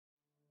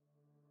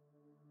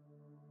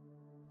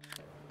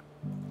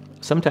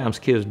Sometimes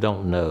kids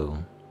don't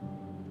know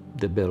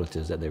the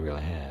abilities that they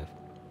really have.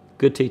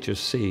 Good teachers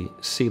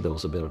see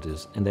those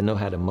abilities, and they know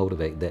how to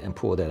motivate that and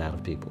pour that out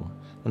of people.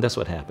 And that's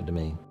what happened to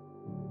me.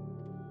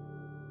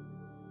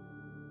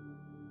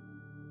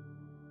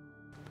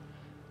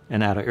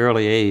 And at an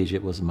early age,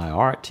 it was my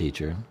art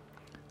teacher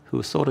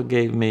who sort of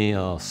gave me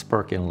a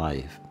spark in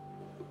life.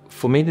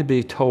 For me to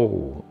be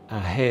told I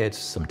had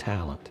some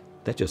talent,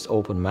 that just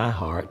opened my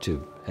heart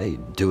to, hey,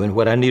 doing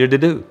what I needed to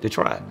do, to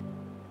try.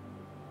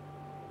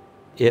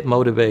 It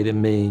motivated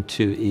me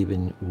to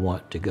even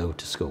want to go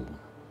to school.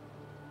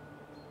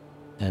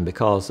 And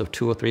because of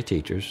 2 or 3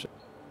 teachers,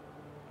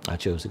 I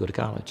chose to go to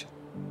college.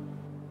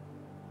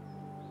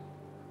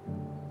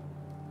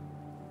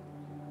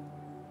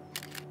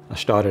 I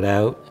started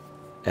out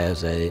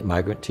as a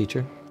migrant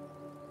teacher.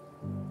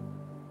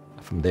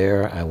 From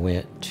there, I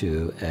went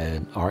to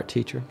an art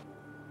teacher.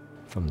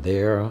 From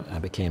there, I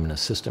became an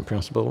assistant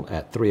principal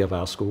at 3 of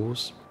our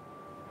schools.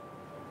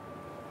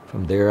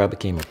 From there, I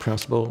became a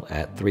principal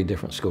at 3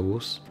 different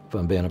schools.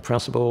 From being a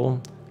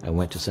principal, I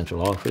went to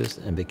central office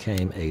and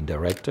became a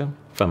director.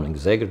 From an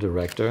executive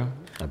director,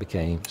 I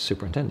became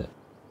superintendent.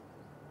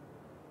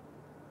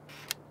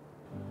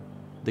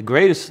 The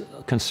greatest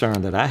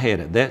concern that I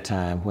had at that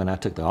time when I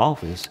took the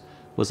office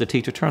was the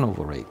teacher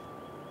turnover rate.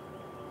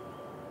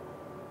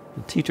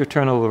 The teacher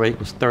turnover rate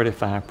was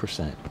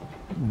 35%.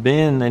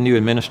 Being a new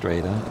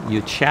administrator,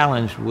 you're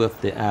challenged with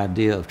the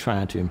idea of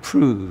trying to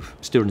improve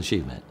student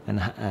achievement.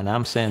 And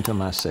I'm saying to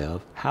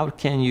myself, how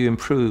can you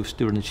improve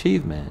student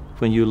achievement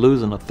when you're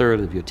losing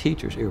 1/3 of your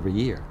teachers every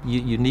year?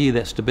 You need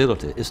that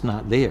stability. It's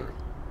not there.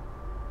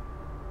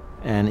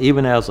 And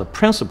even as a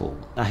principal,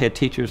 I had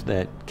teachers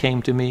that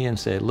came to me and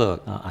said,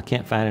 look, I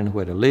can't find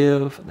anywhere to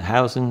live. The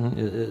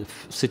housing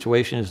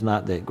situation is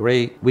not that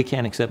great. We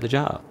can't accept the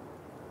job.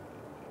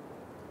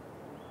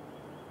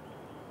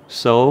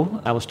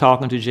 So I was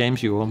talking to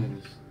James Ewell.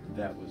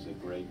 That was a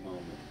great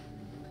moment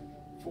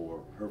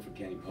for Hertford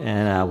County.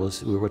 And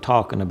we were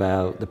talking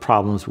about the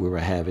problems we were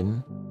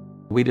having.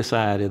 We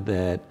decided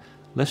that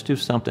let's do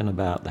something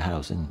about the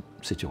housing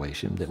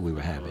situation that we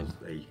were having.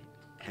 They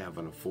have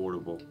an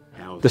affordable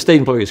housing. The State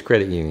Employees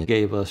Credit Union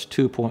gave us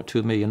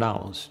 $2.2 million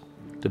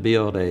to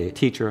build a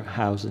teacher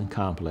housing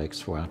complex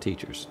for our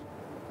teachers.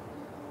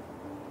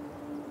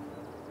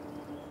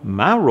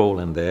 My role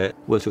in that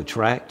was to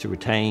attract, to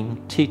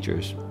retain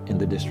teachers in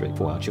the district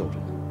for our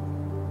children.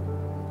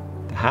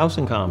 The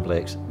housing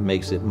complex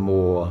makes it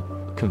more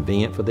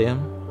convenient for them,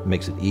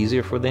 makes it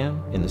easier for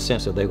them in the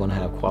sense that they're going to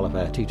have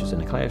qualified teachers in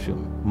the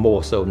classroom,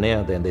 more so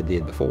now than they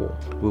did before.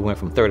 We went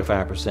from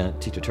 35%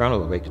 teacher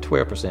turnover rate to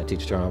 12%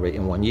 teacher turnover rate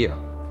in 1 year.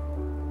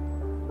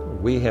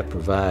 We have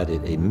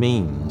provided a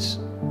means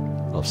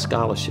of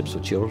scholarships for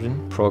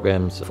children,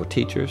 programs for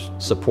teachers,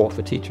 support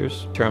for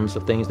teachers, in terms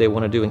of things they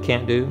want to do and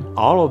can't do.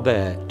 All of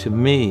that, to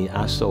me,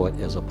 I saw it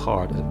as a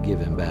part of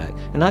giving back.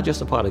 And not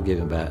just a part of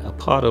giving back, a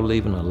part of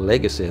leaving a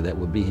legacy that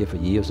would be here for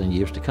years and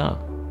years to come.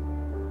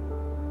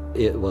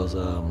 It was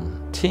a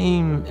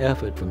team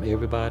effort from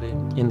everybody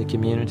in the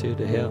community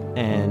to help,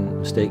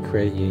 and the State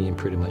Credit Union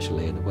pretty much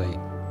led the way.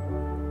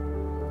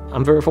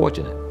 I'm very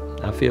fortunate.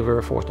 I feel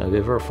very fortunate. I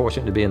feel very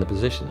fortunate to be in the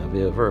position. I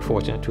feel very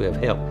fortunate to have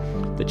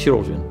helped the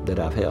children that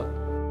I've helped.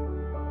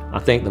 I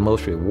think the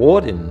most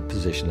rewarding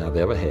position I've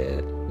ever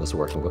had was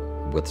working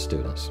with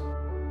students.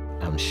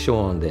 I'm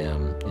showing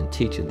them and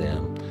teaching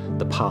them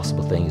the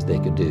possible things they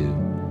could do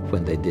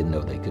when they didn't know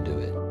they could do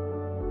it.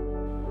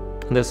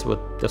 And that's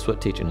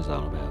what teaching is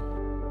all about.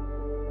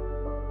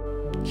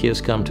 Kids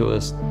come to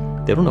us,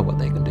 they don't know what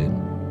they can do.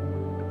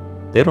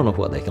 They don't know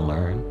what they can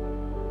learn,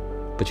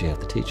 but you have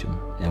to teach them.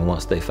 And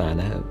once they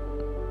find out,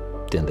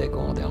 then they go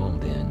on their own,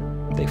 then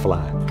they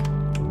fly.